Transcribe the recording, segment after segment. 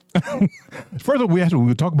First of all,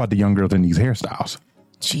 we talk about the young girls in these hairstyles.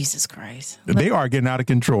 Jesus Christ. They are getting out of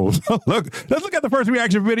control. Let's look at the first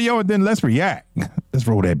reaction video and then let's react. Let's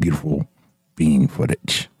roll that beautiful bean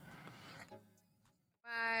footage.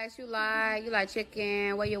 You like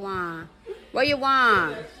chicken? What you want? What you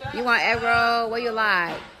want? You want egg roll? What you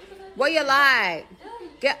like? What you like?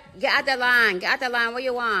 Get out that line. Get out that line. What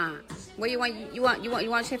you want? What you want? You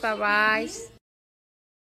want chicken fried rice?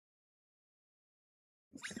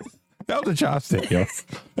 That was a chopstick, yo.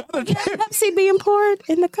 Pepsi being poured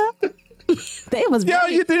in the cup. They was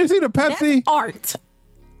did you see the Pepsi? That's art.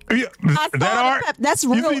 Yeah, that art? That's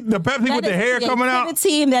real. You see the Pepsi with the hair coming out?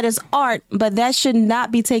 Team that is art, but that should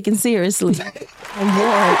not be taken seriously and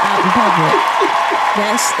worn out in public.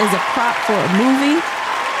 That is a prop for a movie.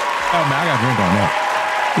 Oh man, I got to drink on that.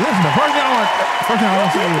 Listen, the first thing I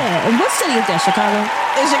want to say is... And what city is that? Chicago?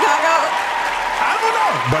 In Chicago? I don't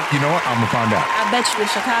know. But you know what? I'm going to find out. I bet you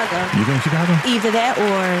it's Chicago. You think Chicago? Either that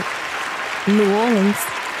or New Orleans.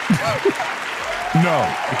 No,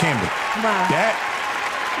 it can't be. Wow.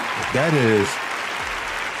 That is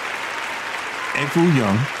Egg Foo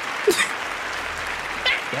Young.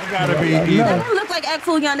 That gotta be either. That don't look like Egg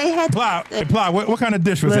Foo Young. They had Ply. What kind of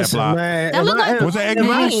dish was that, Ply? That looked like was that egg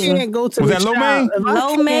main? Was that lo mein?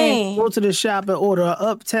 Lo mein. Go to the shop and order an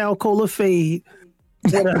Uptown Cola Fade.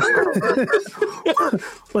 With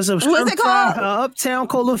some shrimp What's it called? Uptown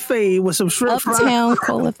Cola Fade with some shrimp fry. Uptown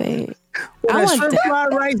Cola Fade. I want shrimp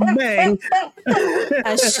fried rice bang.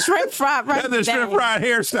 A shrimp fried rice That's a shrimp fried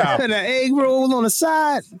hairstyle. And an egg roll on the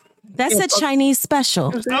side. That's a Chinese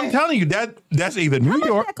special. I'm telling you, that's either New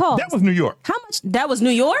York. That was New York. How much? That was New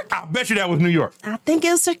York? I bet you that was New York. I think it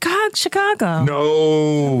was Chicago.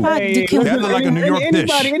 No. Hey, that looked like a New York dish.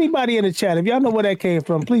 Anybody in the chat, if y'all know where that came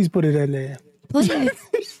from, please put it in there. Please.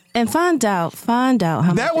 And find out how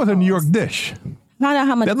much. That was a New York dish. Find out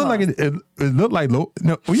how much. That looked like it looked like no.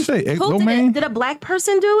 What you say? Lo mein? Did a black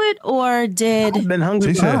person do it or did? I've been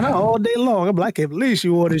hungry all day long. I'm like, I can't believe she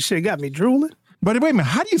wore this shit. Got me drooling. But wait a minute,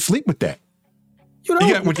 how do you sleep with that? You know,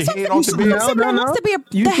 you got with your head off the bed.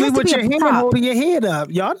 You sleep with your hand holding your head up.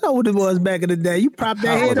 Y'all know what it was back in the day. You prop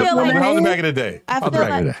that head up. How was it back in the day?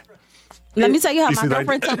 Let me tell you how my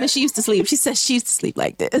girlfriend told me she used to sleep. She said she used to sleep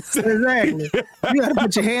like this. Exactly. You got to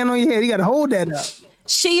put your hand on your head. You got to hold that up.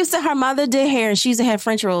 Her mother did hair and she used to have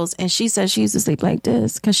French rolls and she said she used to sleep like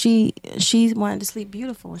this because she wanted to sleep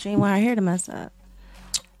beautiful. She didn't want her hair to mess up.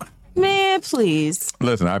 Man, please.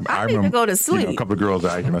 Listen, I need remember to go to sleep. A couple of girls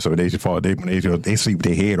I mess up. They sleep with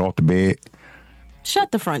their head off the bed.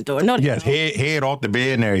 Shut the front door. No, yes, head off the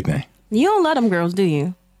bed and everything. You don't let them girls, do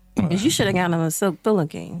you? Because you should have gotten them a silk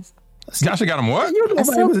pillowcase. Y'all should got them what? You know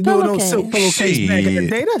nobody was doing no silk pillowcase back in the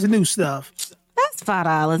day. That's new stuff. That's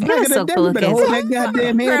 $5. Get a silk pillowcase. Hold that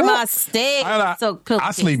goddamn head Grandma up. stick. Silk pillowcase.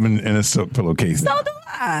 I sleep in a silk pillowcase. So do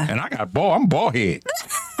I. And I got I'm bald head.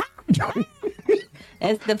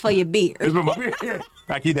 That's for your beard. It's for my beard.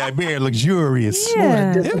 I keep that beard luxurious.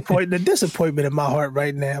 Yeah. The disappointment in my heart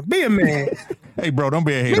right now. Be a man. Hey, bro, don't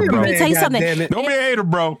be a hater, bro. Let me tell you something. Don't be a hater,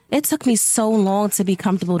 bro. It took me so long to be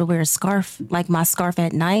comfortable to wear a scarf, like my scarf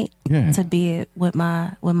at night, to be with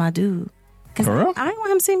my dude. Because I didn't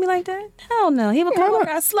want him to see me like that. Hell no. He would come over,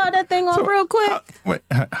 I slide that thing on real quick.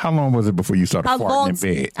 How long was it before you started farting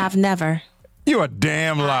in bed? I've never. You a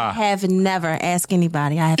damn lie. I have never asked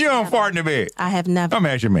anybody. You don't fart in the bed. I have never. I'm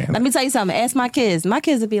asking your man. Let me tell you something. Ask my kids. My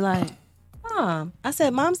kids would be like, Mom. I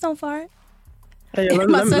said, Moms don't fart. Hey,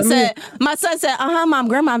 my son said, Mom,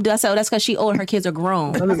 grandma do. I said, oh, that's because she old and her kids are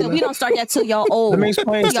grown. I said, we don't start that till y'all old. Let me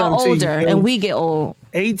explain till y'all something to older you. and we get old.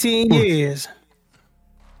 18 years.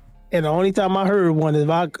 And the only time I heard one is if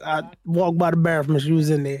I walked by the bathroom and she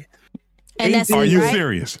was in there. And that's Are you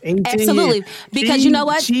serious? Absolutely. Years. Because you know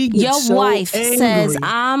what? Your so wife angry. says,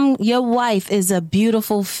 your wife is a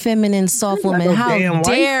beautiful, feminine, soft woman. no How damn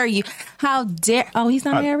dare you? How dare... Oh, he's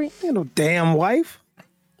not married? Ain't no damn wife.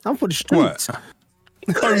 I'm for the streets.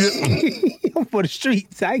 I'm for the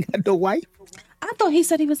streets. I ain't got no wife. I thought he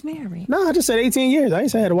said he was married. No, I just said 18 years. I ain't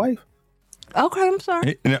say I had a wife. Okay, I'm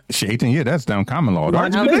sorry. She 18 years, that's down common law.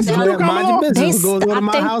 Mind your business. Mind your business. Goes on in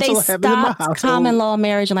my house or happens in my house. Common law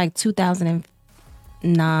marriage in like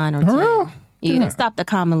 2009 or 10. Yeah, they stopped the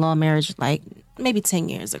common law marriage like maybe 10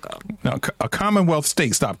 years ago. No, a Commonwealth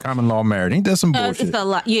state stopped common law marriage. Ain't that some bullshit? It's a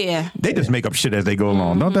lot, yeah. They just make up shit as they go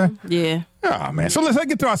along, don't they? Yeah. Oh, man. So let's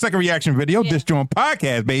get to our second reaction video. This JAWN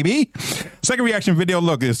podcast, baby. Second reaction video.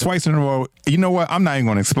 Look, it's twice in a row. You know what? I'm not even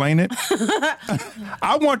going to explain it.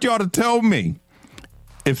 I want y'all to tell me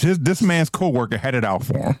if this man's coworker had it out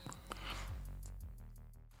for him.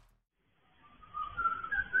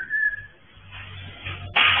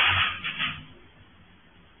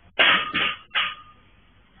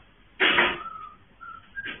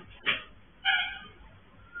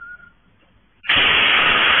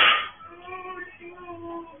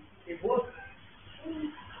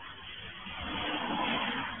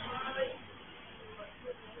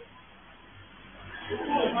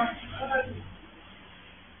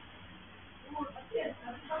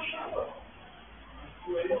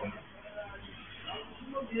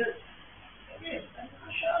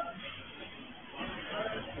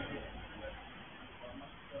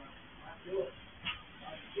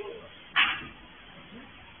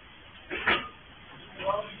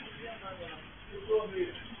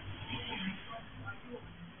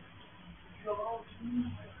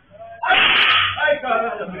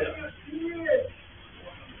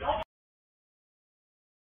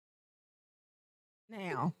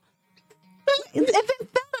 Now, if it's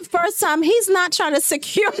not the first time, he's not trying to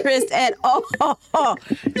secure us at all.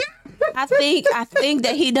 I think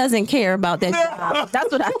that he doesn't care about that job.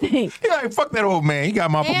 That's what I think. Yeah, fuck that old man. He got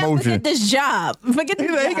my promotion. Forget this job. Forget this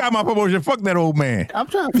job. He got my promotion. Fuck that old man. I'm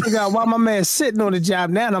trying to figure out why my man's sitting on the job.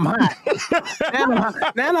 Now I'm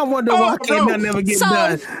hot. Now I wonder why can't nothing ever get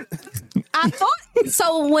done. I thought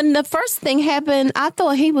so when the first thing happened. I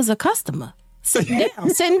thought he was a customer. Sitting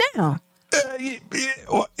down.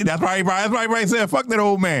 That's why he said, fuck that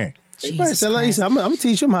old man. I'm going to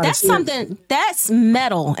teach him how that's to something that's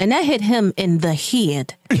metal, and that hit him in the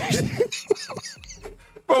head.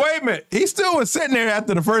 But wait a minute, he still was sitting there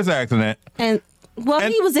after the first accident. And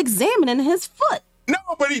he was examining his foot. No,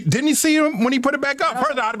 but didn't you see him when he put it back up?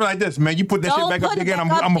 First, I'd be like this, man. You put that shit back up again, I'm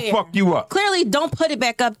gonna fuck you up. Clearly, don't put it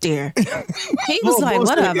back up there. He was like,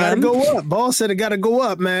 whatever. It gotta go up. Boss said it gotta go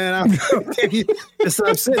up, man. I'm sitting there.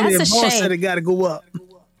 Boss said it gotta go up.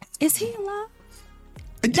 Is he alive?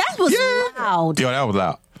 That was loud. Yo, that was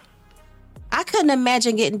loud. I couldn't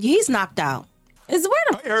imagine he's knocked out. Is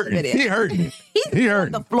where He hurt me. He hurt me. He hurt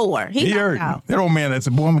on the floor. He hurt out. That old man that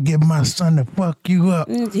said, boy, I'm going to give my son to fuck you up.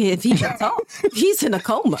 If he can talk, he's in a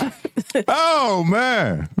coma. Oh,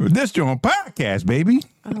 man. This JAWN podcast, baby.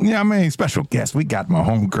 Oh. Yeah, I mean, special guest. We got my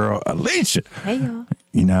homegirl, Aleshia. Hey, y'all.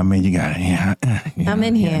 You know what I mean? You got I'm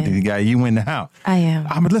in here. You got you in the house. I am.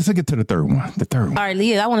 But let's get to the third one. All right,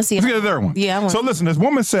 Leah, I want to see. Let's get to the third one. Yeah, I want. So listen, this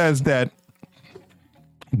woman says that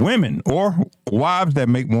women or wives that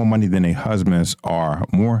make more money than their husbands are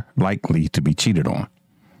more likely to be cheated on.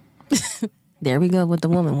 There we go with the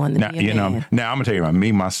woman one. Now, I'm gonna tell you about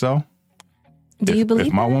me myself. Do you believe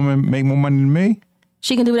if my woman make more money than me,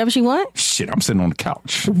 she can do whatever she wants? Shit, I'm sitting on the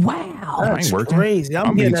couch. Wow. I ain't working. Crazy.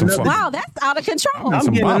 I'm getting another. Wow, that's out of control. I'm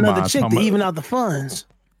getting another chick to even out the funds.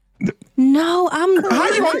 No, I'm. How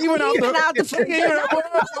you want to even out the funds?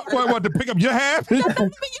 What, to pick up your half? She's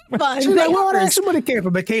like, well, that's somebody came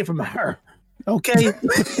from. It came from her. Okay.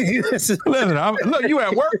 Listen, look, you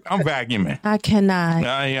at work. I'm vacuuming. I cannot.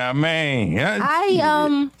 Yeah, man.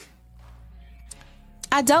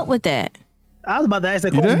 I dealt with that. I was about to ask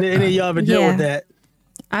that question. Did any of y'all ever deal with that?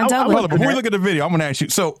 I dealt with that. Before we look at the video, I'm going to ask you.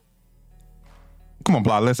 So, come on,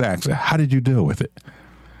 Blah, let's ask her. How did you deal with it?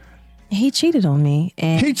 He cheated on me.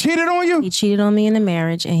 And he cheated on you? He cheated on me in the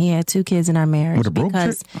marriage, and he had 2 kids in our marriage. With a broke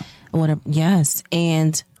chick? Yes.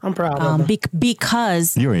 And I'm proud of her.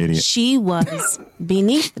 Because you're an idiot. She was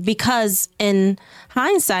beneath, because in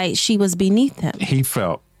hindsight, she was beneath him. He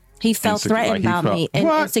felt threatened about me and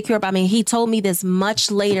insecure about me. He told me this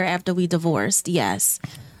much later after we divorced. Yes.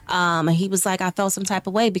 He was like, I felt some type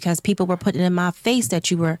of way because people were putting in my face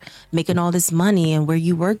that you were making all this money and where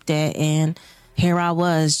you worked at. And here I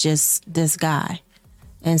was, just this guy.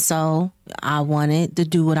 And so I wanted to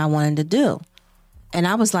do what I wanted to do. And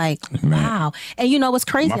I was like, wow. And you know what's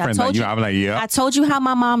crazy? I told you how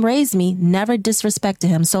my mom raised me, never disrespected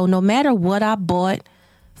him. So no matter what I bought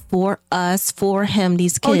for him,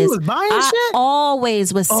 these kids, you was buying I shit?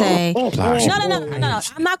 always would say, no.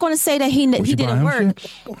 I'm not going to say that he didn't work.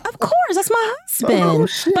 Of course, that's my husband.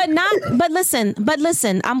 But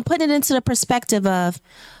listen, I'm putting it into the perspective of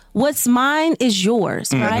what's mine is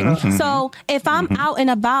yours, right? Mm-hmm. So if I'm out and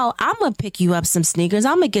about, I'm going to pick you up some sneakers.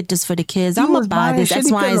 I'm going to get this for the kids. I'm going to buy this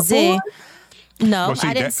X, Y, and Z. No,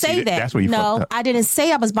 I didn't say that. That's what you fucked up. I didn't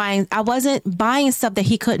say I wasn't buying stuff that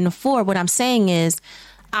he couldn't afford. What I'm saying is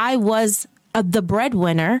I was the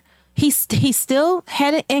breadwinner. He still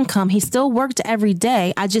had an income. He still worked every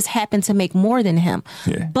day. I just happened to make more than him.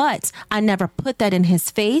 Yeah. But I never put that in his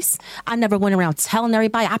face. I never went around telling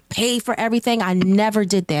everybody I paid for everything. I never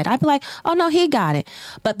did that. I'd be like, oh, no, he got it.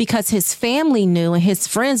 But because his family knew and his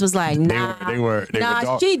friends was like, she did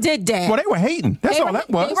that. Well, they were hating. That's all that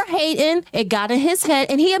was. They were hating. It got in his head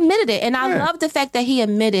and he admitted it. And I love the fact that he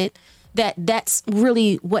admitted that's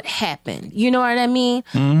really what happened. You know what I mean?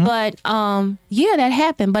 Mm-hmm. But that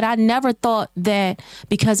happened. But I never thought that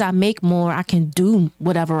because I make more, I can do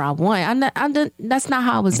whatever I want. That's not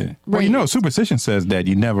how I was raised. Well, superstition says that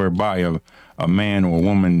you never buy a man or a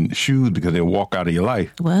woman shoes because they'll walk out of your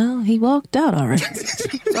life. Well, he walked out already.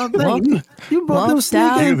 You brought them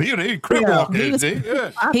sneakers. He crib walked in.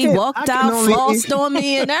 He walked out, flossed on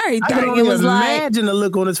me and everything. I can only It was like, imagine the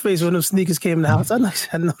look on his face when them sneakers came in the house. I'm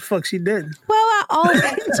like, no, fuck, she didn't. well, I always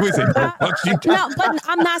no,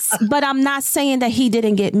 but I'm not saying that he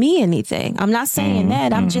didn't get me anything. I'm not saying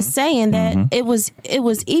that. I'm just saying that it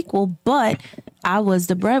was equal, but I was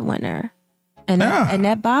the breadwinner, and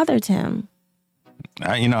that bothered him.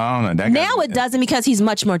 I don't know. Now it doesn't, because he's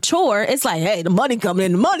much more mature. It's like, hey, the money coming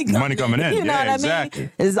in. You know what exactly. I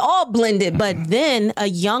mean? It's all blended. But then a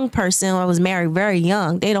young person who was married very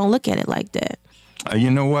young, they don't look at it like that. You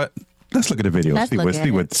know what? Let's look at the video.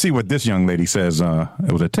 See what this young lady says.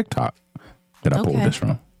 It was a TikTok that I pulled this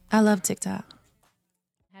from. I love TikTok.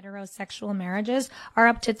 Heterosexual marriages are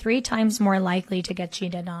up to 3 times more likely to get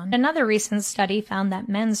cheated on. Another recent study found that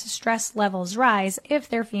men's stress levels rise if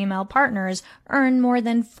their female partners earn more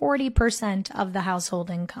than 40% of the household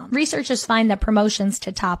income. Researchers find that promotions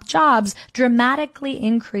to top jobs dramatically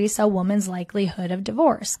increase a woman's likelihood of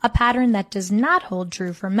divorce, a pattern that does not hold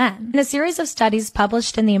true for men. In a series of studies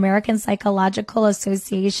published in the American Psychological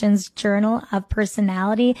Association's Journal of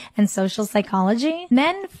Personality and Social Psychology,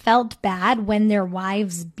 men felt bad when their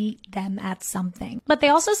wives beat them at something. But they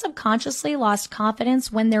also subconsciously lost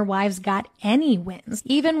confidence when their wives got any wins,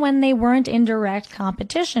 even when they weren't in direct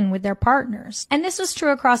competition with their partners. And this was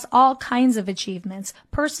true across all kinds of achievements,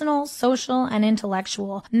 personal, social, and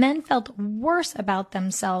intellectual. Men felt worse about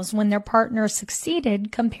themselves when their partner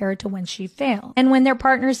succeeded compared to when she failed. And when their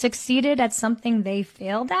partner succeeded at something they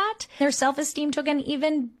failed at, their self-esteem took an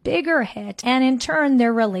even bigger hit, and in turn,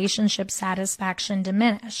 their relationship satisfaction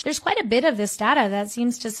diminished. There's quite a bit of this data that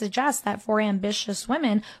seems to suggest that for ambitious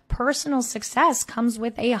women, personal success comes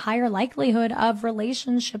with a higher likelihood of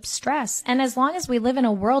relationship stress. And as long as we live in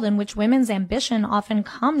a world in which women's ambition often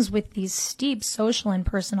comes with these steep social and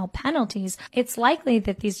personal penalties, it's likely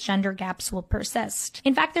that these gender gaps will persist.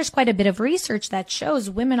 In fact, there's quite a bit of research that shows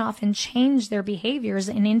women often change their behaviors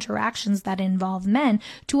in interactions that involve men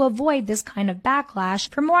to avoid this kind of backlash.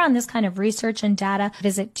 For more on this kind of research and data,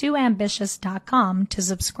 visit tooambitious.com to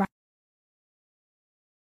subscribe.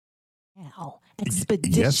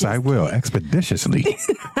 Expeditiously. Yes, I will. Expeditiously.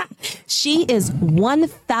 She is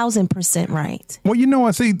 1,000% right. Well, you know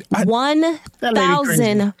what? See,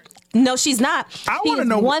 1,000. No, she's not. I want to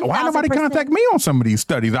know why nobody contact me on some of these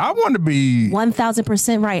studies. I want to be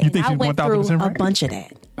 1,000% right. You think she's 1,000% went through right? a bunch of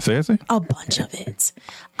that. Seriously? A bunch of it.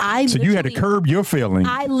 So you had to curb your feelings.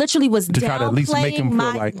 I literally was to try to at least make him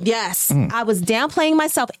feel like yes. I was downplaying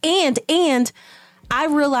myself, and I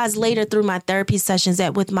realized later through my therapy sessions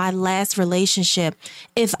that with my last relationship,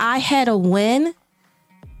 if I had a win,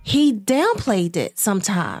 he downplayed it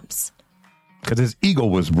sometimes. Because his ego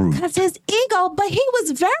was bruised. But he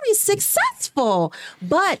was very successful.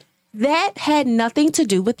 But that had nothing to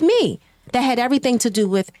do with me. That had everything to do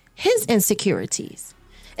with his insecurities.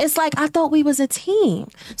 It's like I thought we was a team.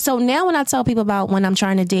 So now when I tell people about when I'm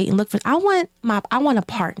trying to date and look for, I want a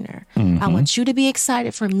partner. I want you to be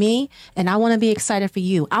excited for me, and I want to be excited for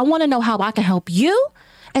you. I want to know how I can help you,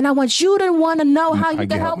 and I want you to want to know how you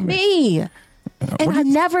can help me. And I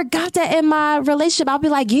never got that in my relationship. I'll be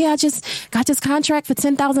like, yeah, I just got this contract for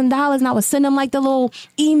 $10,000, and I would send them like the little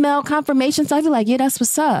email confirmation. So I'd be like, yeah, that's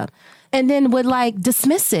what's up, and then would like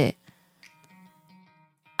dismiss it.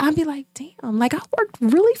 I'd be like, damn, like I worked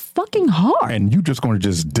really fucking hard. And you just going to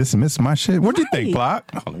just dismiss my shit? What do you think,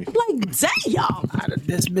 Block? Like, damn. I'd have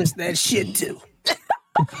dismissed that shit too.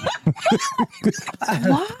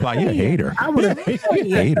 Why? Block, you're a hater. I would have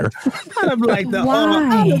hater. I'd have like the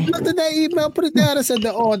I would have looked at that email, put it down, and said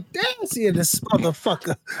the audacity of this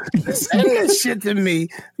motherfucker to send this shit to me,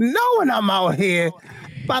 knowing I'm out here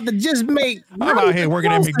about to just make. I'm out here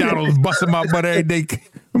working at McDonald's, busting my butt every day.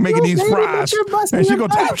 Making these fries, and she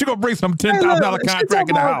gonna bring some $10,000 contract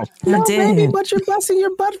in the house. No, baby, but you're busting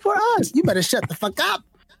your butt for us. You better shut the fuck up.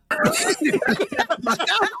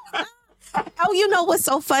 Oh, you know what's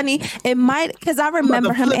so funny? It might, because I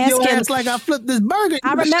remember him asking, like I flipped this burger.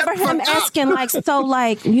 I remember him asking, like, so,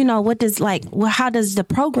 like, you know, what does, like, well, how does the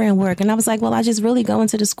program work? And I was like, well, I just really go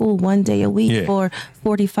into the school one day a week for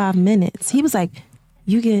 45 minutes. He was like,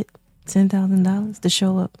 you get $10,000 to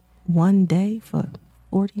show up one day for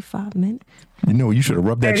 45 minutes. You know, you should have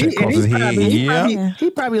rubbed that check across his head. He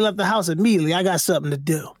probably left the house immediately. I got something to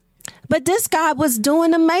do. But this guy was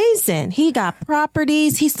doing amazing. He got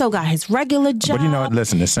properties. He still got his regular job. But you know what?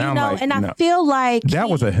 Listen, it sounds like... And I feel like... That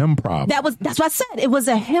was a him problem. That's what I said. It was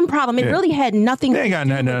a him problem. It really had nothing... It ain't got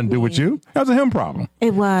nothing to do with you. That was a him problem.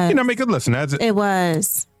 It was. You know, listen. It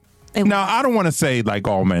was. Now, I don't want to say like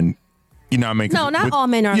all men... You know what I mean? No, not all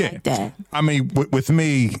men are like that. I mean, with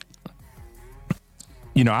me...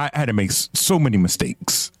 I had to make so many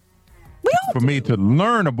mistakes for me to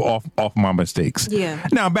learn off my mistakes. Yeah.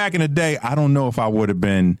 Now, back in the day, I don't know if I would have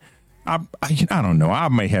been. I don't know. I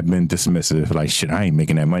may have been dismissive, like, shit, I ain't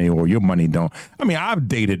making that money, or your money don't. I mean, I've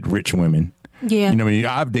dated rich women. Yeah.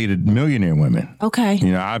 I've dated millionaire women.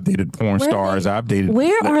 Okay. I've dated porn stars. I've dated.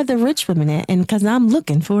 Where are the rich women at? And because I'm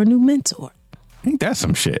looking for a new mentor. Ain't that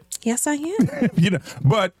some shit? Yes, I am.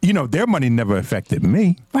 But their money never affected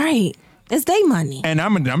me. Right. It's their money. And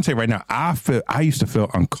I'm saying right now, I used to feel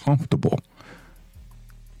uncomfortable.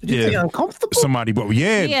 You feel uncomfortable? Somebody,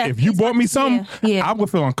 if you bought me something, I would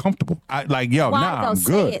feel uncomfortable. I'm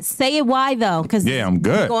good. Say it why though? Because I'm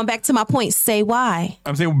good. Going back to my point, say why.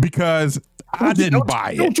 I'm saying because I didn't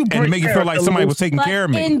buy it and make it feel like somebody was taking care of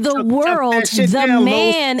me. In the world, the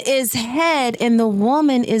man is head and the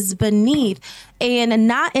woman is beneath. And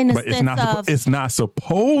not in the sense of... It's not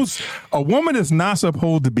supposed... A woman is not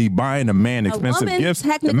supposed to be buying a man expensive gifts.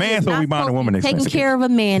 The man's supposed to be buying a woman expensive gifts. Taking care of a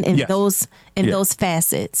man in those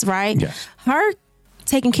facets, right? Yes. Her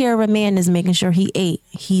taking care of a man is making sure he ate,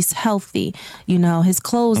 he's healthy, his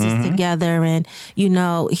clothes is together, and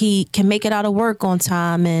he can make it out of work on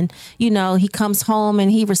time, and he comes home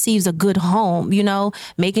and he receives a good home,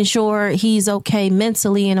 making sure he's okay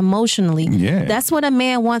mentally and emotionally. Yeah. That's what a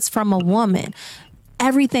man wants from a woman.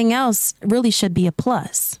 Everything else really should be a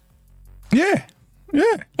plus. Yeah.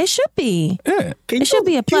 It should be. Yeah. It should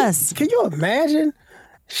be a plus. Can you imagine?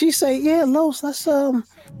 She say, "Yeah, Los, let's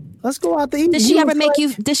go out to eat." Did she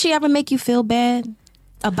ever make you feel bad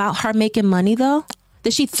about her making money though?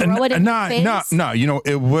 Did she throw it in your face? No.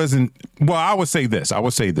 It wasn't. Well, I would say this.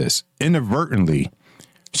 Inadvertently,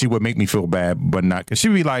 she would make me feel bad, but not because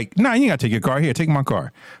she'd be like, "Nah, you ain't gotta take your car. Here, take my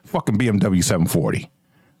car. Fucking BMW 740."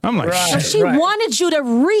 I'm like, so she wanted you to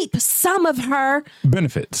reap some of her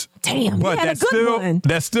benefits. Damn, but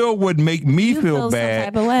that still would make me feel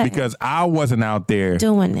bad because I wasn't out there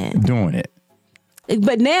doing it.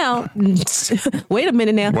 But now, wait a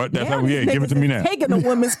minute now. What? That's how give it to me now. Taking a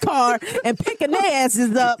woman's car and picking their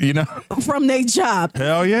asses up from their job.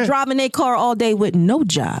 Hell yeah. Driving their car all day with no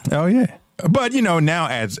job. Hell yeah. But now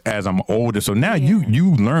as I'm older, so now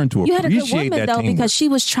you learn to appreciate that. You had a good woman though, because she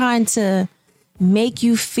was trying to make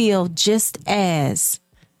you feel just as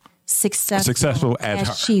successful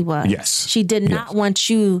as she was. Yes. She did not want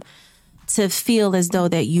you to feel as though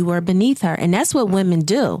that you were beneath her. And that's what women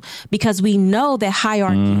do, because we know the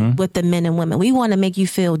hierarchy with the men and women. We want to make you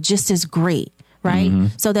feel just as great, right?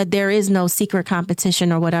 So that there is no secret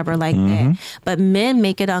competition or whatever like that. But men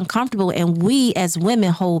make it uncomfortable, and we as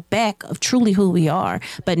women hold back of truly who we are.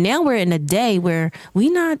 But now we're in a day where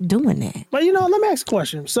we're not doing that. But let me ask a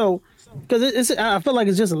question. So, because I feel like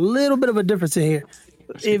it's just a little bit of a difference in here.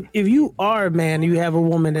 If you are a man, you have a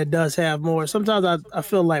woman that does have more. Sometimes I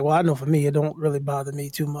feel like, well, I know for me, it don't really bother me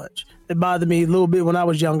too much. It bothered me a little bit when I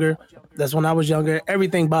was younger. That's when I was younger.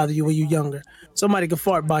 Everything bothers you when you're younger. Somebody could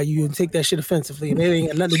fart by you and take that shit offensively, and it ain't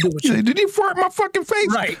got nothing to do with you. Did he fart in my fucking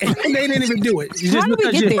face? Right. And they didn't even do it. How did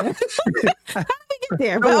we get there? How did we get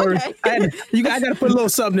there? But okay. I got to put a little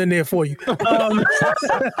something in there for you. How did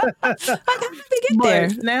we get there?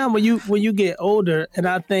 Now when you get older, and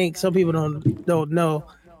I think some people don't know,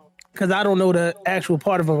 because I don't know the actual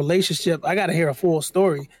part of a relationship. I got to hear a full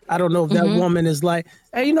story. I don't know if that woman is like,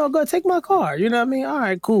 hey, go take my car. You know what I mean? All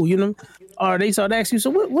right, cool. Or they start asking you, so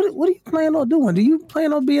what do you plan on doing? Do you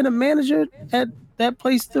plan on being a manager at that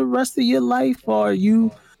place the rest of your life? Or you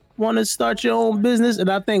want to start your own business? And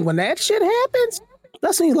I think when that shit happens,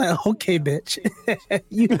 that's when you're like, okay, bitch.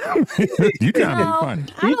 you trying to be funny.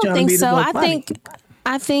 I don't think so.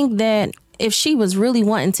 I think that if she was really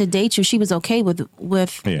wanting to date you, she was okay with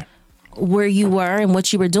where you were and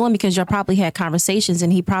what you were doing, because y'all probably had conversations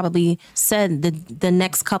and he probably said the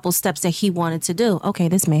next couple steps that he wanted to do. Okay,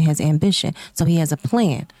 this man has ambition, so he has a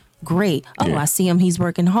plan. Great. Oh, I see him. He's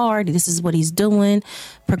working hard. This is what he's doing.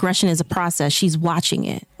 Progression is a process. She's watching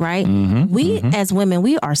it, right? We as women,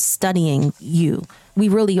 we are studying you. We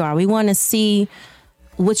really are. We want to see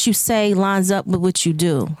what you say lines up with what you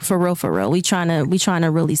do. For real. We trying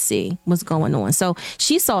to really see what's going on. So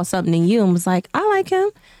she saw something in you and was like, I like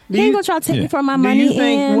him. He ain't gonna try to take me for my money. Do you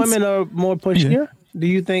think women are more pushier? Do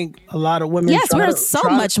you think a lot of women? Yes, we're so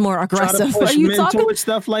much more aggressive. Are you talking towards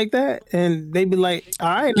stuff like that? And they be like, all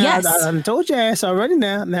right, now, I told your ass already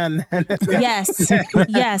now. Yes.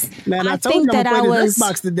 Now, I think that I was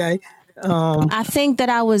box today. I think that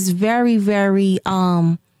I was very, very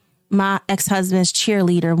my ex-husband's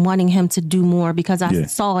cheerleader, wanting him to do more because I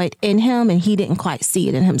saw it in him and he didn't quite see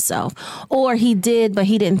it in himself. Or he did, but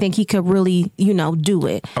he didn't think he could really, do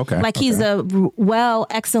it. Okay. Like he's a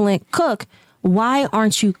excellent cook, why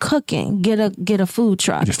aren't you cooking? Get a food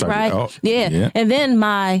truck, right? Yeah. And then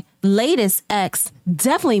my latest ex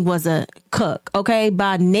definitely was a cook, okay,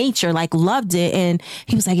 by nature, like loved it. And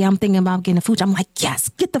he was like, yeah, I'm thinking about getting a food truck. I'm like, yes,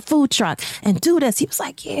 get the food truck and do this. He was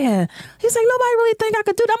like, yeah. He's like, nobody really think I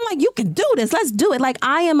could do that. I'm like, you can do this. Let's do it. Like,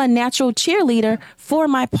 I am a natural cheerleader for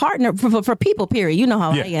my partner, for people, period. You know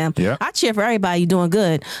how I am. Yeah. I cheer for everybody doing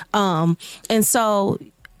good. And so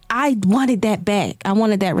I wanted that back. I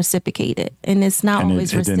wanted that reciprocated, and it's not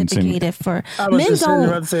always reciprocated for men.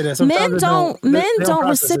 Men don't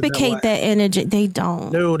reciprocate that energy. They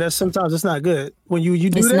don't. No, that's sometimes it's not good when you do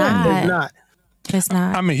that. It's not. It's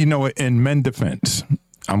not. I mean, you know what? In men's defense,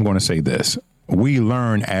 I'm going to say this: we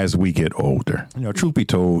learn as we get older. You know, truth be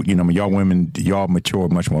told, you know, y'all women, y'all mature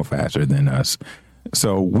much more faster than us,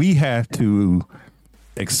 so we have to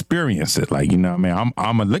experience it. Like, you know what I mean,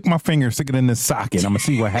 I'm gonna lick my finger, stick it in this socket, I'm gonna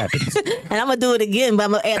see what happens. And I'm gonna do it again, but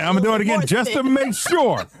I'm gonna do it again just to make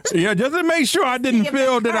sure. Yeah, just to make sure I didn't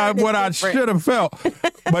feel that what I should have felt.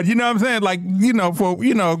 But you know what I'm saying? Like, you know, for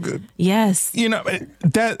yes, you know,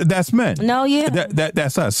 that's men. No, yeah.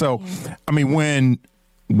 That's us. So I mean, when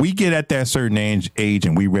we get at that certain age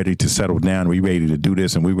and we ready to settle down, we ready to do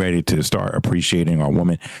this, and we ready to start appreciating our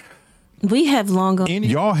woman, we have longer.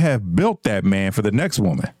 Y'all have built that man for the next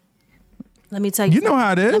woman. Let me tell you. You know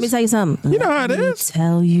how it is. Let me tell you something. You know how it is. Let me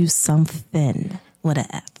tell you something with an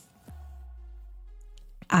F.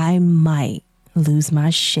 I might lose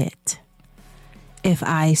my shit if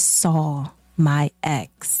I saw my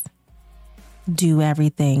ex do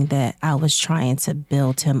everything that I was trying to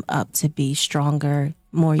build him up to be stronger,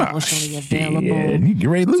 more emotionally available, you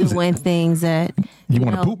ready to lose doing things that you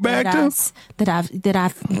want to poop bag too?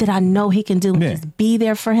 That I know he can do. Yeah. Just be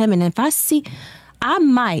there for him. And if I see, I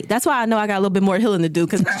might. That's why I know I got a little bit more healing to do,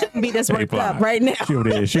 because I shouldn't be this worked up right now. She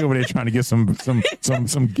over there trying to get some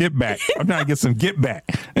get back. I'm trying to get some get back.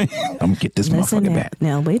 I'm gonna get this motherfucker back.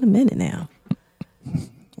 Now wait a minute now.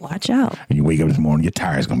 Watch out. When you wake up this morning, your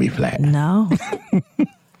tire's gonna be flat. No.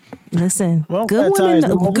 Listen, good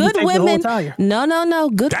women. No.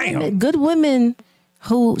 Good women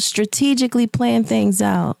who strategically plan things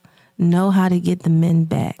out know how to get the men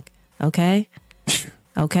back. Okay.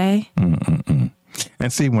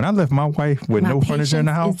 And see, when I left my wife with no furniture in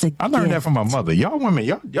the house, I learned that from my mother. Y'all women,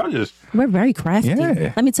 y'all just, we're very crafty.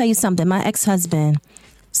 Yeah. Let me tell you something. My ex-husband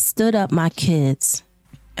stood up my kids,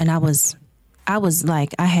 and I was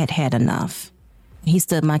like, I had enough. He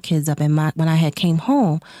stood my kids up, and when I had came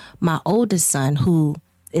home, my oldest son, who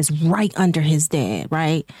is right under his dad,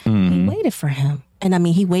 right? He waited for him. And I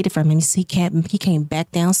mean, he waited for him, and he came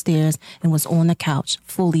back downstairs and was on the couch,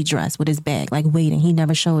 fully dressed with his bag, like waiting. He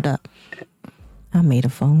never showed up. I made a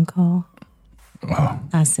phone call. Wow.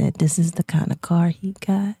 I said, this is the kind of car he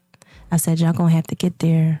got. I said, y'all gonna have to get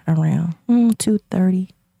there around 2:30,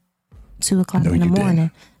 2 o'clock in the morning.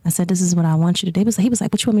 Didn't. I said, this is what I want you to do. He was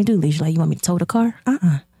like, what you want me to do, Leisha? Like, you want me to tow the car?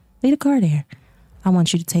 Leave the car there. I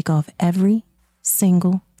want you to take off every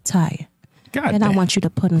single tire. I want you to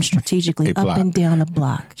put them strategically up and down the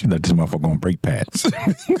block. She let this motherfucker on brake pads.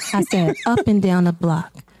 I said, up and down the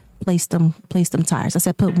block. Place them tires. I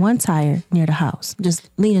said, put one tire near the house, just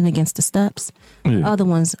leaning against the steps. The other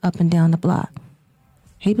one's up and down the block.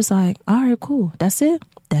 He was like, all right, cool. That's it.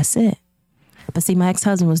 But see, my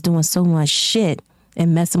ex-husband was doing so much shit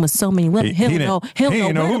and messing with so many women. He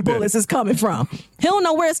don't know where the bullets is coming from. He don't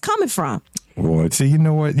know where it's coming from. Well, see, you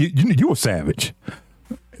know what? You a savage.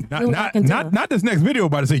 Not this next video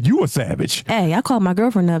about to say you a savage. Hey, I called my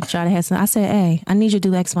girlfriend up, try to have some. I said, hey, I need you to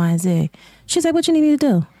do X, Y, and Z. She said, what you need me to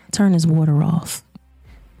do? Turn his water off.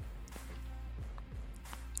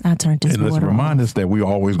 I turned his water off. And let's remind us that we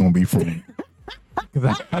always going to be free.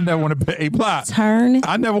 Because I never want to pay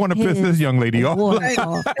I never want to piss this young lady off. My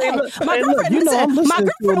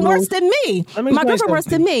girlfriend worse than me. My girlfriend worse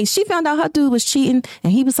than me. She found out her dude was cheating,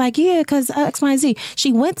 and he was like, yeah, because X, Y, and Z.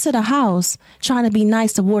 She went to the house trying to be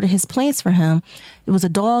nice to water his plants for him. There was a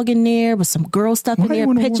dog in there with some girl stuff in there,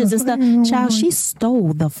 pictures and stuff. Child, she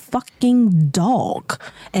stole the fucking dog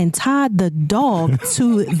and tied the dog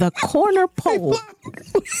to the corner pole.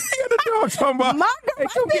 The dog talking about, my girl,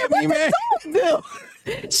 get me, man.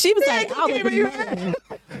 She was like, I was man.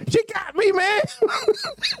 She got me, man.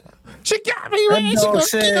 She got me, man. She gonna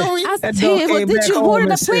kill me. I said, well, did you water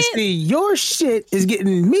the plant? Your shit is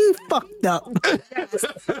getting me fucked up.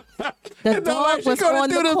 The dog was on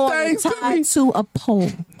the corner tied to a pole.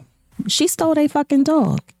 She stole a fucking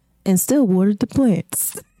dog and still watered the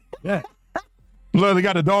plants. Yeah. Look, they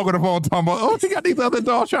got a dog on the phone talking about, oh, she got these other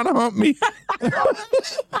dogs trying to hump me.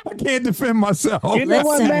 I can't defend myself. You know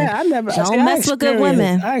what, man? I never don't mess with good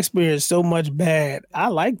women. I experienced so much bad. I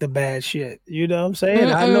like the bad shit. You know what I'm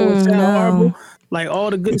saying? I know it sounds horrible. Like all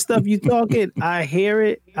the good stuff you talking, I hear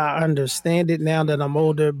it. I understand it now that I'm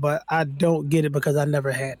older, but I don't get it because I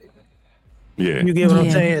never had it. Yeah. You get what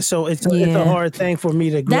I'm saying? So it's a hard thing for me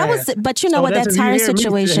to grasp. But you know what, that tire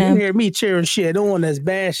situation. You hear me cheering shit on that's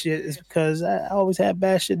bad shit is because I always had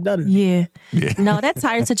bad shit done. Yeah. No, that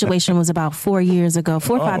tire situation was about 4 years ago,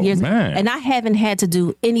 4 or 5 years ago. And I haven't had to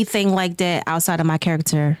do anything like that outside of my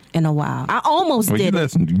character in a while. I almost did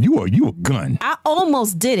it. You a gun. I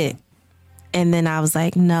almost did it. And then I was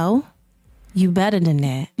like, no, you better than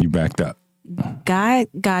that. You backed up. God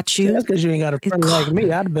got you. That's because you ain't got a friend like me.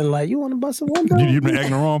 I'd have been like, you want to bust a window? You've been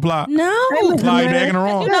acting the wrong, Plot. No. Plot, you been acting the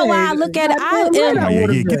wrong. You know why I look at it?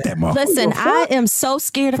 Get that motherfucker. Listen, I am so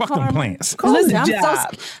scared of Fuck karma. them plants. Listen, I'm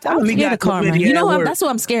scared of karma. You know what? That's what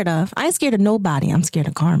I'm scared of. I ain't scared of nobody. I'm scared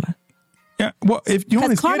of karma. Yeah, well, if you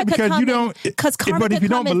only scared because you don't, but if you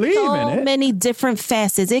don't believe in it, many different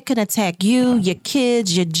facets. It can attack you, your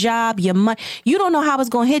kids, your job, your money. You don't know how it's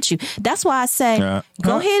going to hit you. That's why I say,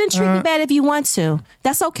 go ahead and treat me bad if you want to.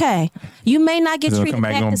 That's okay. You may not get treated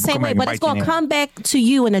back the same way, but it's going to come back to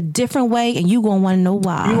you in a different way, and you're going to want to know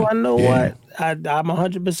why. You want to know what? I'm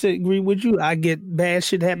 100% agree with you. I get bad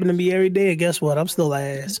shit happen to me every day, and guess what? I'm still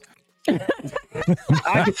ass. Los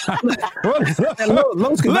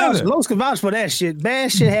can vouch for that shit.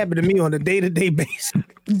 Bad shit happen to me on a day-to-day basis.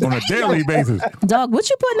 On a daily basis. Dog, what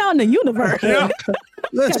you putting out in the universe?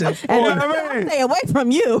 Listen, stay away from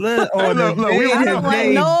you. On a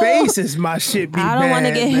day-to-day basis, my shit be bad. I don't want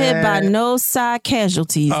to get hit by no side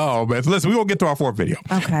casualties. Oh, but listen, we're going to get to our fourth video.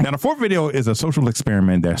 Okay. Now, the fourth video is a social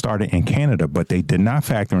experiment that started in Canada, but they did not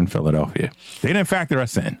factor in Philadelphia. They didn't factor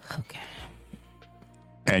us in. Okay.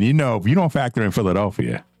 And you know, if you don't factor in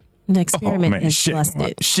Philadelphia, the experiment is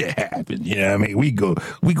busted. Shit happened. You know what I mean? We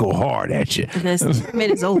go hard at shit. The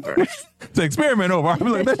experiment is over. The experiment over.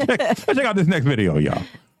 Let's check out this next video, y'all.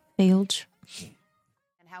 Failed.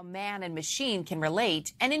 And how man and machine can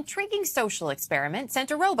relate. An intriguing social experiment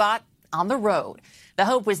sent a robot on the road. The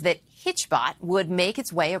hope was that HitchBot would make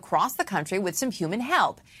its way across the country with some human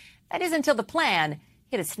help. That is until the plan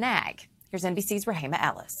hit a snag. Here's NBC's Rahima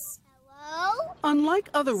Ellis. Unlike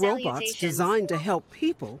other robots designed to help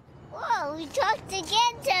people, whoa, we talked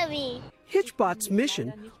again to me. HitchBot's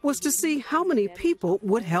mission was to see how many people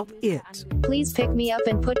would help it. Please pick me up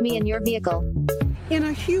and put me in your vehicle. In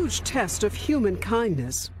a huge test of human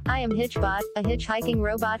kindness, I am HitchBot, a hitchhiking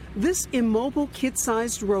robot. This immobile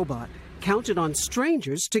kid-sized robot counted on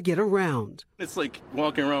strangers to get around. It's like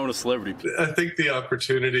walking around with a celebrity. I think the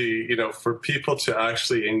opportunity, for people to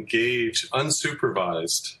actually engage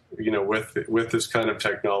unsupervised, with this kind of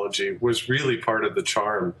technology was really part of the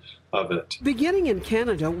charm of it. Beginning in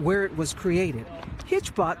Canada, where it was created,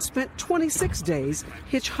 HitchBot spent 26 days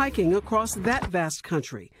hitchhiking across that vast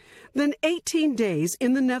country. Then 18 days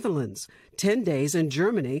in the Netherlands, 10 days in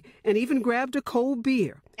Germany, and even grabbed a cold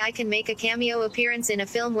beer. I can make a cameo appearance in a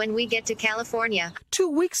film when we get to California. 2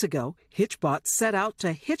 weeks ago, HitchBot set out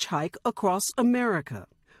to hitchhike across America.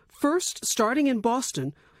 First, starting in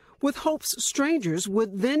Boston, with hopes strangers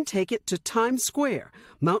would then take it to Times Square,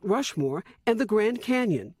 Mount Rushmore, and the Grand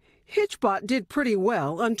Canyon. HitchBot did pretty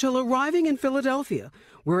well until arriving in Philadelphia,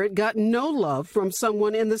 where it got no love from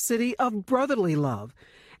someone in the city of brotherly love.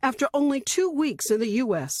 After only 2 weeks in the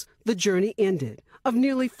U.S., the journey ended. Of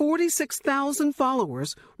nearly 46,000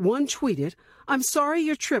 followers, one tweeted, "I'm sorry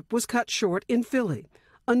your trip was cut short in Philly."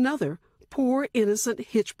 Another, "Poor innocent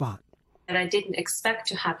HitchBot." And I didn't expect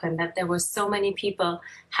to happen, that there were so many people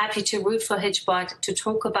happy to root for HitchBot, to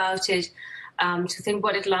talk about it, to think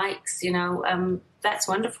what it likes, that's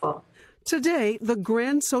wonderful. Today, the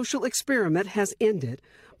grand social experiment has ended,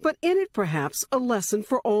 but in it perhaps a lesson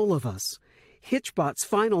for all of us. HitchBot's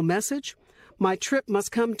final message: my trip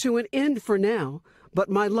must come to an end for now, but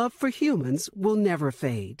my love for humans will never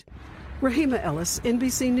fade. Rahima Ellis,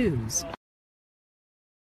 NBC News.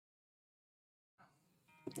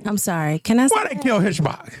 I'm sorry. Can I say why they kill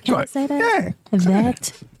HitchBot? Can I say that? Yeah.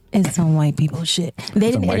 That is some white people shit.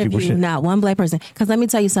 They didn't interview not one black person. Because let me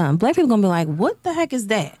tell you something. Black people going to be like, what the heck is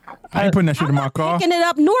that? I ain't putting that shit in my car. Picking it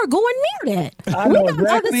up nor going near that. We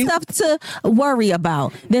got other stuff to worry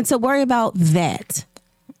about than to worry about that.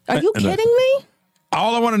 Are you kidding me?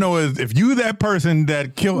 All I want to know is if you that person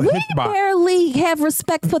that killed HitchBot. We barely have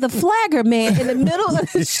respect for the flagger man in the middle of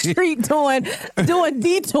the street doing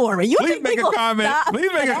detouring. Please make a comment.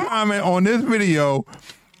 Please make a comment on this video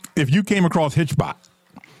if you came across HitchBot.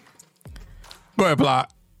 Go ahead,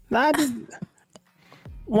 Plot.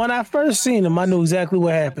 When I first seen him, I knew exactly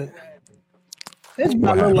what happened. This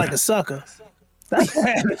guy looked like a sucker. That's what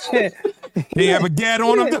happened. He have a gat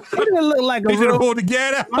on him? He didn't look like a He should have pulled the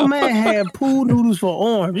gat out. My man had pool noodles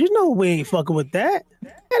for arms. You know we ain't fucking with that.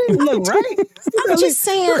 That didn't look right. I'm just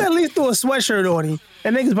saying. You at least throw a sweatshirt on him.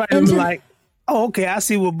 And niggas probably be like, oh, okay, I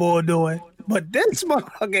see what boy doing. But this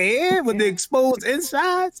motherfucker head with the exposed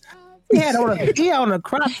insides, he had on a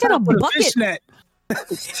crop top with a fishnet.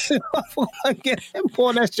 Get him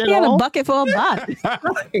pull that shit He had off. a bucket for a body.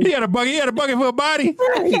 He had a bucket for a body.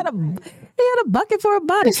 He had a bucket for a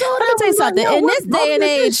body. Let me tell you something. In this day and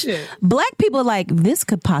age, black people are like, this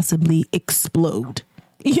could possibly explode.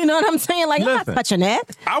 You know what I'm saying? Like, I'm not touching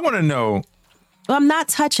that. I want to know. I'm not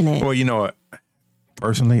touching it. Well, you know what?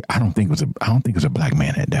 Personally, I don't think it was a black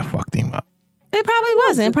man that fucked him up. It probably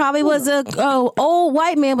wasn't. It probably was a old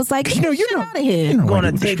white man was like, get out of here. You're going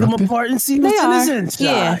to take him apart and see what's in his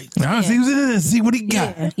inside. Yeah. See what he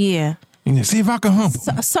got. Yeah. See if I can hump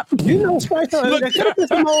him. You know, Spice,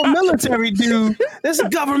 some old military dude. This is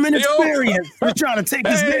government experience. We're trying to take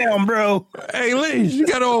this down, bro. Hey, Lee, you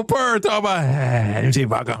got old bird talking about, let me see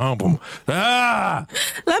if I can hump him.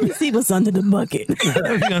 Let me see what's under the bucket.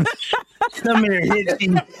 Come here, hit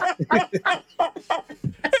you.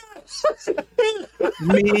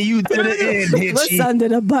 Me and you to the end, hit What's you. under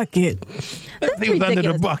the bucket? That's was under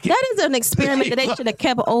the bucket. That is an experiment that they should have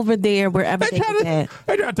kept over there wherever they did that.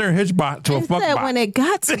 They got their hitch bot to a fuck bot. When it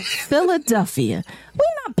got to Philadelphia,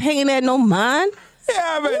 we're not paying that no mind.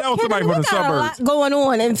 Yeah, man, that was somebody from the suburbs. A lot going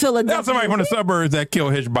on in Philadelphia. That was somebody from the suburbs that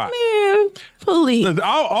killed Hitchbot. Man, please. Listen,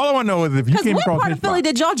 all I want to know is if you came what across part of Philly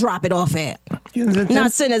did y'all drop it off at?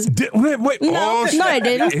 Not Sinners. Wait. No, they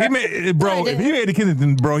didn't. If he made the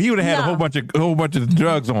Kensington, bro, he would have had a whole bunch of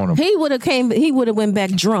drugs on him. He would have went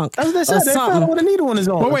back drunk. That's what they said. They found him with a needle on his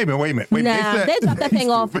arm. Well, wait a minute. Nah, they dropped that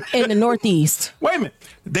thing off in the Northeast. Wait a minute.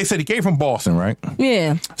 They said he came from Boston, right?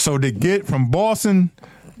 Yeah. So to get from Boston,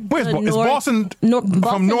 where's Boston?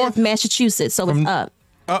 From North Massachusetts, so it's up.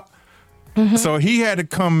 Mm-hmm. So he had to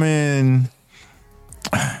come in.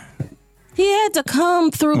 He had to come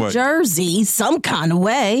through Jersey some kind of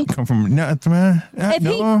way. Come from man.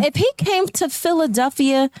 If he came to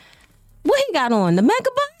Philadelphia, what he got on? The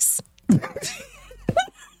megabus?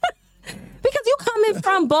 Because you coming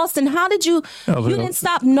from Boston, how did you didn't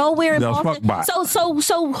stop nowhere in Boston?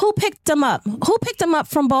 So who picked him up? Who picked him up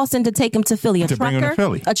from Boston to take him to Philly? Bring him to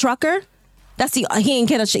Philly. A trucker? That's he ain't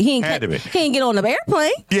get on the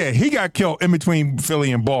airplane. Yeah, he got killed in between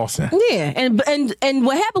Philly and Boston. Yeah, and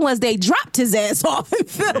what happened was they dropped his ass off in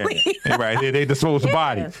Philly. Yeah, right, they disposed the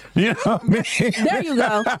body. You know what I mean? There you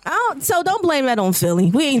go. So don't blame that on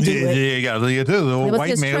Philly. We ain't do it. Yeah, you got to look at this little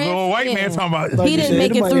white man talking about. He didn't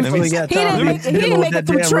make it through. He didn't make it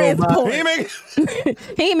through transport. He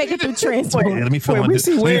didn't make it through transport. Let me fill we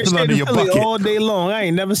see weird shit under in your Philly bucket all day long. I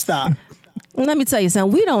ain't never stopped. Let me tell you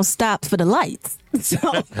something. We don't stop for the lights. So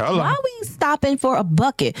why we stopping for a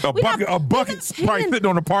bucket? A bucket's probably sitting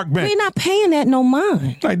on the park bench. We're not paying that no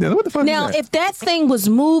mind. Like that. What the fuck now, is that? if that thing was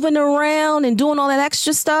moving around and doing all that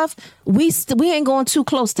extra stuff, we ain't going too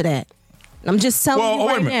close to that. I'm just telling you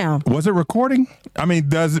right now. Was it recording? I mean,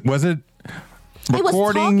 was it recording? It was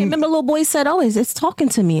talking. Remember, little boy said, "Oh, it's talking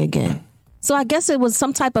to me again." So I guess it was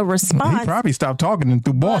some type of response. He probably stopped talking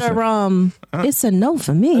through Boston. But it's a no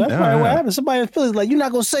for me. That's probably what happened. Somebody in Philly's like, "You're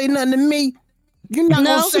not gonna say nothing to me. You're not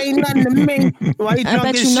gonna say nothing to me." Why you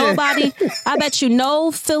I bet you no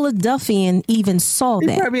Philadelphian even saw that.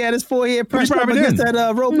 He probably had his forehead pressed up against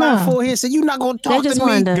that robot forehead. Said, "You're not gonna talk to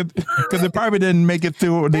me." Because it probably didn't make it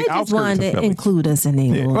through the outskirts. Just wanted to include us in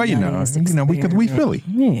the well, we Philly.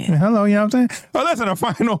 Yeah. Hello, you know what I'm saying? Oh,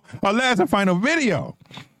 listen, our last and final video.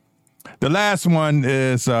 The last one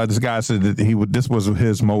is this guy said that this was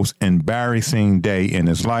his most embarrassing day in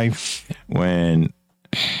his life when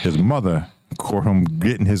his mother caught him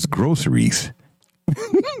getting his groceries.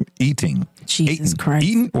 Eating. Jesus Christ.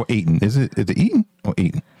 Eating or eating? Is it eating or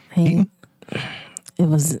eating? Eating? It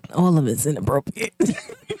was all of it's inappropriate.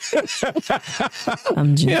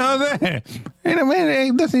 I'm just. You know what I'm saying? Ain't no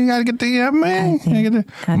man, listen, you gotta get the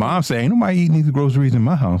man. Mom saying, ain't nobody eating these groceries in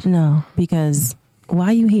my house. No, because why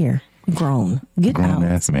are you here? Grown. Get out. Grown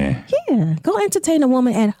ass man. Yeah. Go entertain a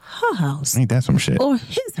woman at her house. Ain't that some shit? Or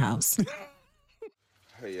his house.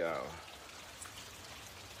 Hey, y'all.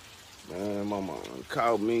 Man, my mom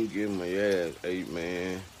called me getting my ass ate,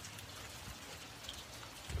 man.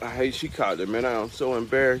 I hate she called it, man. I'm so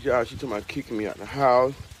embarrassed, y'all. She told me kicking me out the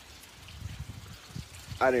house.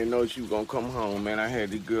 I didn't know she was gonna come home, man. I had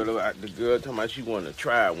the girl told me she wanted to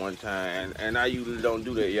try it one time, and I usually don't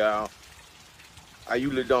do that, y'all. I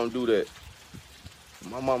usually don't do that.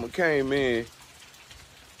 My mama came in,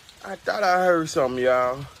 I thought I heard something,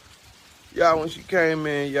 y'all. Y'all, when she came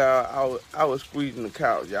in, y'all, I was squeezing the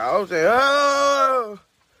couch, y'all. I was saying, oh!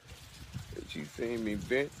 And she seen me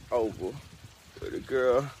bent over. But the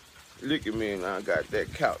girl look at me and I got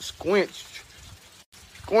that couch squinched.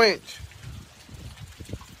 Squinch.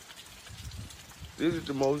 This is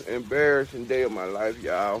the most embarrassing day of my life,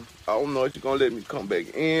 y'all. I don't know if she's gonna let me come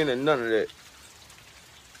back in and none of that.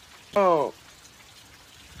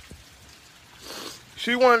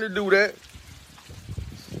 She wanted to do that.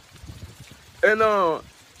 And my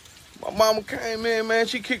mama came in, man.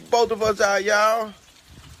 She kicked both of us out, y'all.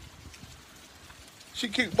 She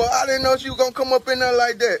kicked, but I didn't know she was gonna come up in there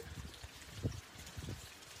like that.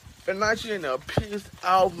 And now she in there pissed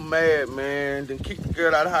off, mad, man. Then kicked the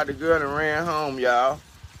girl out of how the girl and ran home, y'all.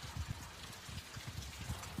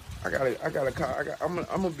 I gotta call. I'm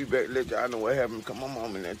gonna be back to let y'all know what happened. Cause my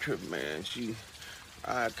mom in that trip, man.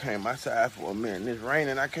 I came outside for a minute. It's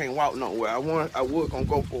raining. I can't walk nowhere. I was gonna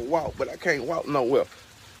go for a walk, but I can't walk nowhere.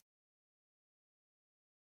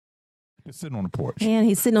 He's sitting on the porch. Man,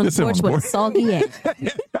 he's sitting on the porch with a soggy ass.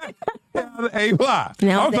 Hey, fly.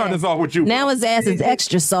 I'm starting this off with you. Now his ass is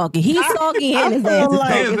extra soggy. He's soggy and his ass is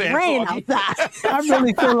soggy. It's raining outside. I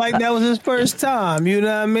really feel like that was his first time. You know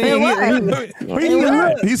what I mean?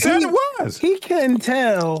 He said it was. He couldn't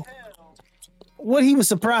tell what he was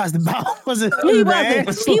surprised about. Was it? He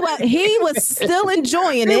wasn't. He was still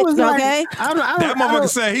enjoying it. Okay. That motherfucker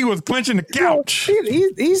said he was clenching the couch.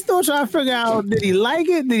 He's still trying to figure out, did he like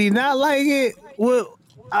it? Did he not like it? Well,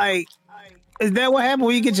 is that what happened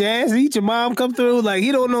when you get your ass eat? Your mom come through? Like,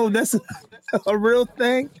 he don't know if that's a real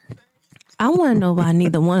thing. I want to know why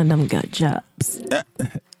neither one of them got jobs.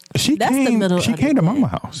 She came to mama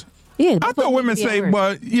house. Yeah. I thought women say,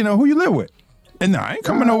 well, who you live with? And no, I ain't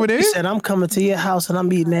coming over there. He said, I'm coming to your house and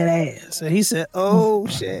I'm eating that ass. And he said, oh,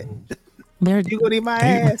 shit. You gonna eat my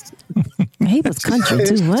ass? He was country,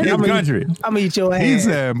 too. What? He was country. I'm gonna eat your ass.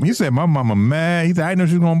 He said, my mama mad. He said, I didn't know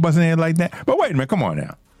she was gonna bust in here like that. But wait a minute, come on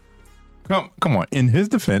now. Come on. In his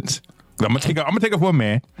defense, I'm gonna take it for a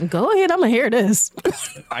man. Go ahead, I'm gonna hear this.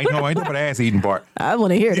 I know for the ass eating part. I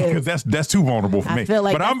want to hear this because that's too vulnerable for me. I feel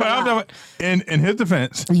like, but I'm in his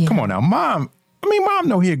defense. Yeah. Come on now, mom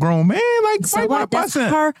know he a grown man. Like, so what? That's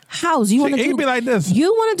her house. You want to be like this.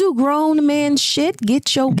 You want to do grown man shit?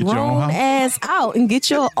 Get your grown ass out and get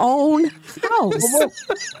your own house.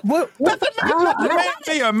 What?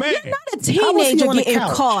 Be a man. You're not a teenager getting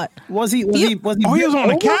caught. Was he? Oh, he was on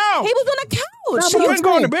the couch. He was on the couch. She couldn't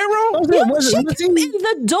go in the bedroom. She came in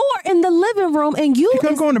the door in the living room, and you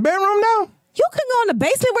couldn't go in the bedroom now. You can go in the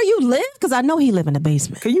basement where you live, because I know he live in the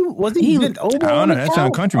basement. Was he bent over? I don't know. That's in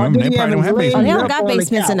the country. Remember, they probably don't have basements. They don't got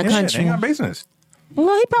basements in the country. They got basements.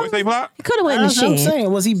 Well, he probably could have went in the shed. I'm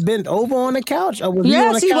saying, was he bent over on the couch? Or was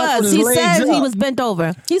yes, he was. He said he was bent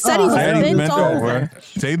over. He said he was bent over.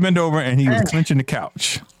 So he bent over and he was clenching the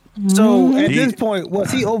couch. So at this point,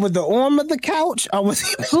 was he over the arm of the couch, or was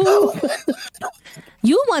he?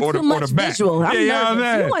 You want too much visual.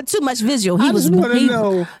 You want too much visual.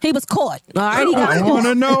 He was caught. All right, I want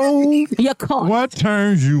to know. You're caught. What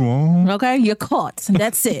turns you on? Okay, you're caught.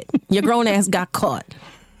 That's it. Your grown ass got caught.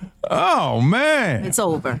 Oh man, it's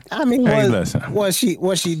over. I mean, was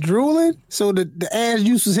she drooling? So the ass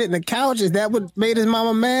juice was hitting the couch. Is that what made his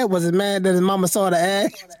mama mad? Was it mad that his mama saw the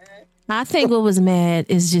ass? I think what was mad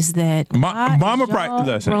is just that mama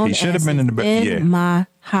probably listen. He should have been in the bed. In my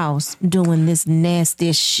house doing this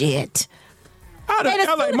nasty shit.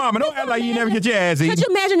 I like mama. Don't act like you never get your ass eaten. Could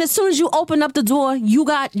you imagine as soon as you open up the door, you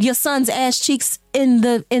got your son's ass cheeks in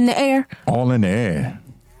the air, all in the air,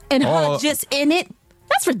 and her just in it?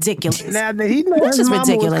 That's ridiculous. Now did he know his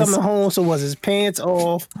mama was coming home? So was his pants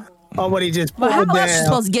off? Or what he just pulled down? How else you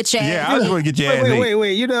supposed to get your ass? Yeah, I was supposed to get your ass.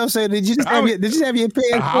 Wait. You know what I'm saying? Did you just have your pants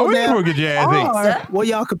pulled down? I was supposed to get your ass. Well,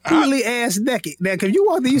 y'all completely ass naked. Now, if you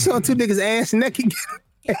walked in, you saw two niggas ass naked.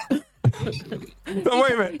 So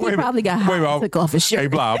wait a minute. He probably got took off his shirt. Hey,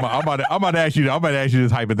 Blah, I'm about to ask you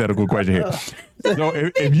this hypothetical question here. So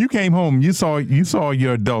if you came home, you saw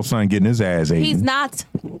your adult son getting his ass eaten. He's not.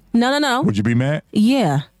 No. Would you be mad?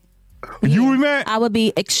 Yeah. You would be mad? I would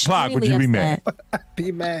be extremely would you be mad?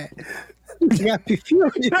 Be mad. You got to be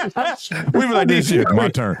furious. We be like, this shit, my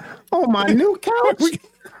turn. Oh, my new couch.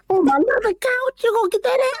 Oh, my leather couch. You gonna get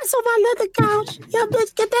that ass on my leather couch. Yeah,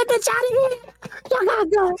 bitch, get that bitch out of here. Y'all gotta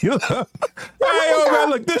go. Hey, man,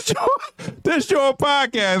 look, this your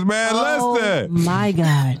podcast, man. Listen. My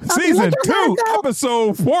God. Season 2,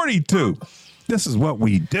 episode 42. This is what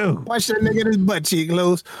we do. Watch that nigga in his butt cheek,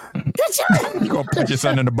 Luz. You gonna put your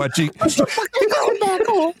son in the butt cheek? Put your fucking going back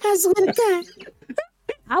on. That's what it got.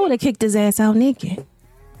 I would have kicked his ass out naked.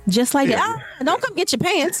 Just like that. Don't come get your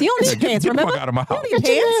pants. You don't need pants, remember? Get the fuck out of my house. You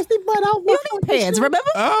don't need pants, remember?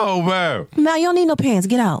 Oh, man. No, you don't need no pants.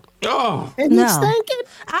 Get out. Oh. And you stinking?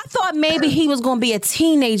 I thought maybe he was going to be a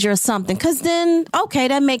teenager or something, because then, okay,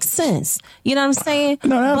 that makes sense. You know what I'm saying?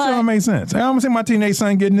 No, that don't make sense. I don't see my teenage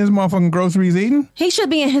son getting his motherfucking groceries eaten. He should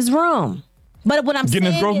be in his room. But what I'm getting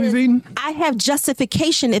saying his groceries is, eaten? I have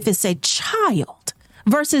justification if it's a child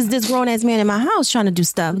versus this grown-ass man in my house trying to do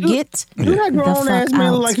stuff. Get that grown-ass man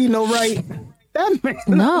out. look like he know right. That man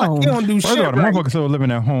No. like he don't do First shit of all, the right. motherfucker still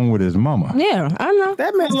living at home with his mama. Yeah, I know.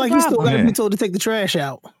 That man What's like the he still got to problem? be told to take the trash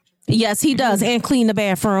out. Yes, he does. And clean the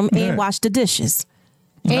bathroom Yeah. and wash the dishes.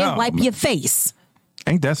 And No. wipe your face.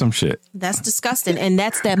 Ain't that some shit? That's disgusting. And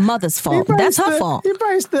that's that mother's fault. That's her fault. He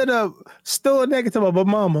probably stood up, stood next to but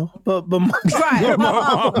mama. But Right.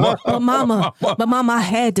 But mama, I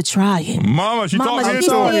had to try it. Mama, she talking she into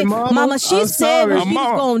said, it. Mama, she I'm said sorry. what she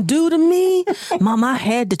was going to do to me. Mama, I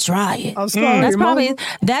had to try it. I'm sorry, That's probably, Mama.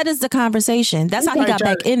 that is the conversation. That's how he got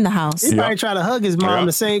back in the house. He probably tried to hug his mom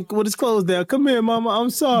the same with his clothes down. Come here, mama. I'm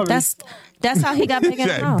sorry. That's how he got back in the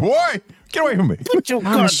Said, house. boy, get away from me. Put your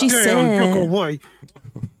Mama, she said, away.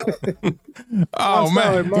 Oh, I'm man.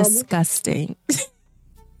 sorry, Mama. disgusting.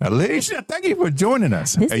 Alicia, thank you for joining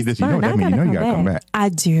us. This Hey, is listen, you know fun. what that means. You know you gotta come back. I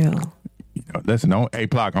do. You know, listen, don't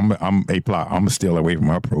A-Block. I'm A-Block. I'm still away from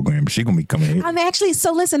her program. She gonna be coming here. I'm actually,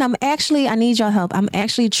 so listen, I need your help. I'm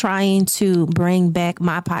actually trying to bring back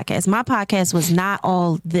my podcast. My podcast was not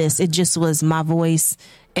all this. It just was my voice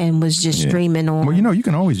and was just streaming on. Well, you know, you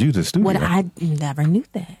can always use the studio. What I never knew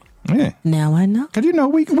that. Yeah. Now I know. Because, you know,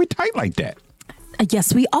 we tight like that.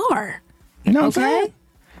 Yes, we are. You know what I'm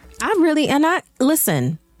saying?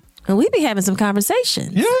 Listen, we be having some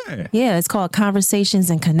conversations. Yeah. Yeah, it's called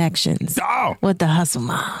Conversations and Connections. Oh. With the hustle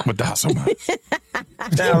mom. With the hustle mom.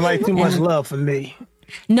 Sounds like too much love for me.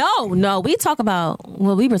 No, we talk about,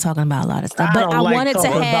 we were talking about a lot of stuff, but I wanted to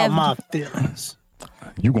have. about my feelings.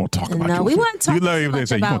 You gonna talk about No, we weren't talking. You love they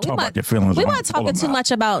say you gonna talk about your feelings. We weren't talking too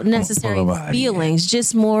much about necessary feelings,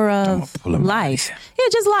 just more of life. Yeah,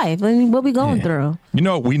 just life. I mean, what we going through. You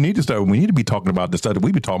know, we need to be talking about the stuff that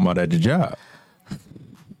we be talking about at the job.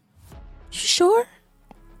 Sure.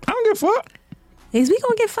 I don't give a fuck. Is we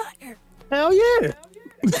gonna get fired? Hell yeah.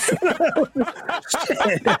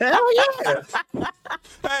 Hell yeah.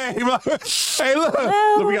 Hey, look,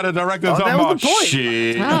 look, we got a director talking that was about the point.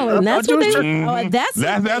 shit. Oh, and that's what they. That's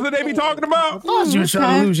what they be talking about. Oh, you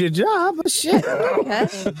trying to lose your job? But shit.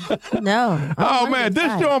 No. Oh man,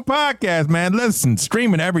 this JAWN podcast, man. Listen,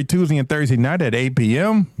 streaming every Tuesday and Thursday night at 8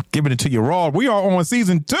 p.m. Giving it to you raw. We are on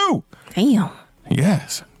season 2. Damn.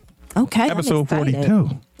 Yes. Okay. Episode 42.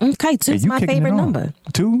 Okay, 2's my favorite number.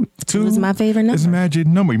 Two is my favorite number. It's a magic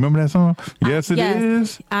number. You remember that song? Yes, it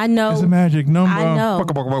is. I know. It's a magic number. I know.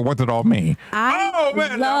 What does it all mean? Oh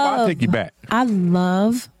man, I'll take you back. I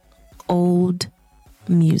love old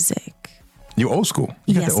music. You old school.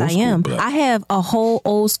 You got Yes, the old I school am. blood. I have a whole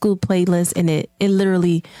old school playlist, and it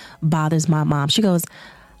literally bothers my mom. She goes,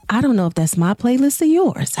 I don't know if that's my playlist or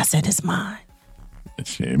yours. I said, it's mine.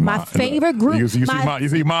 Shit, My favorite group. You see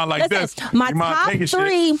mine like this. My You mind top taking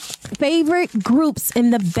 3 favorite groups in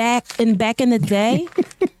the back in the day.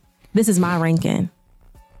 This is my ranking.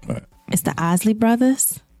 What? It's the Isley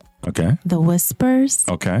Brothers, Okay. the Whispers,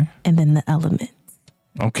 Okay. and then the Elements.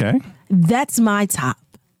 Okay. That's my top.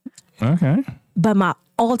 Okay. But my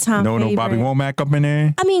all-time favorite. No Bobby Womack up in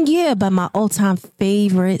there. I mean, yeah, but my all-time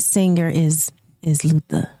favorite singer is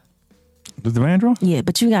Luther. Luther Vandross? Yeah,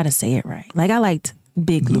 but you got to say it right. Like, I liked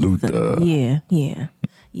Big Luther. Yeah.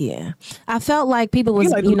 I felt like people was,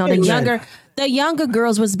 the younger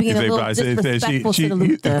girls was being a little disrespectful to the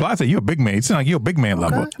Luther. I said you a big man. It sounds like you a big man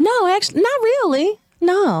lover. No, actually, not really.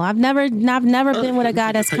 No, I've never been with a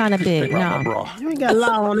guy that's kind of big. No, You ain't got to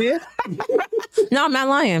lie on it. no, I'm not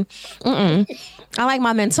lying. I like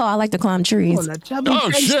my men tall. I like to climb trees.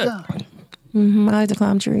 Oh shit! I like to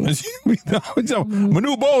climb trees.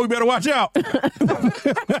 Manu Bowl, you better watch out. We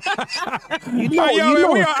are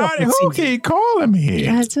out here. Who keep calling me?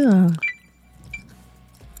 I do.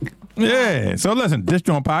 Yeah. So listen, this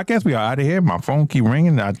JAWN podcast, we are out of here. My phone keep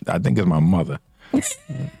ringing. I think it's my mother.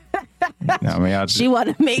 She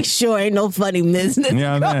want to make sure ain't no funny business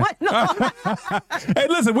going on. Hey,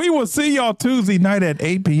 listen, we will see y'all Tuesday night at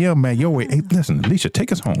 8 p.m. man. Hey, listen, Alicia,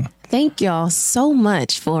 take us home. Thank y'all so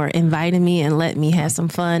much for inviting me and letting me have some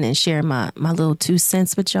fun and share my little 2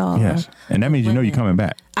 cents with y'all. Yes, and that means you know you're coming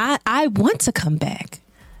back. I want to come back.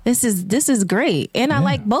 this is great. And I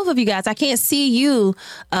like both of you guys. I can't see you,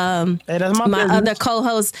 that's my other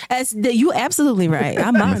co-host. You absolutely right.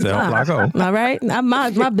 I'm mine. All right? I'm my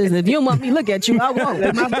business. If you don't want me to look at you, I won't.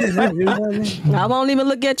 That's my business. You know what I mean? I won't even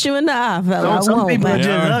look at you in the eye, fella. Some people are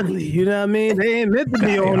just ugly. You know what I mean? They ain't meant to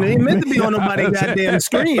be on. They ain't meant to be on nobody's goddamn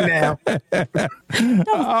screen now.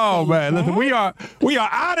 Oh man, listen, we are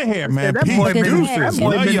out of here, man. That boy been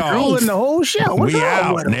drooling the whole show. What's we wrong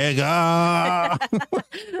out, with him? nigga.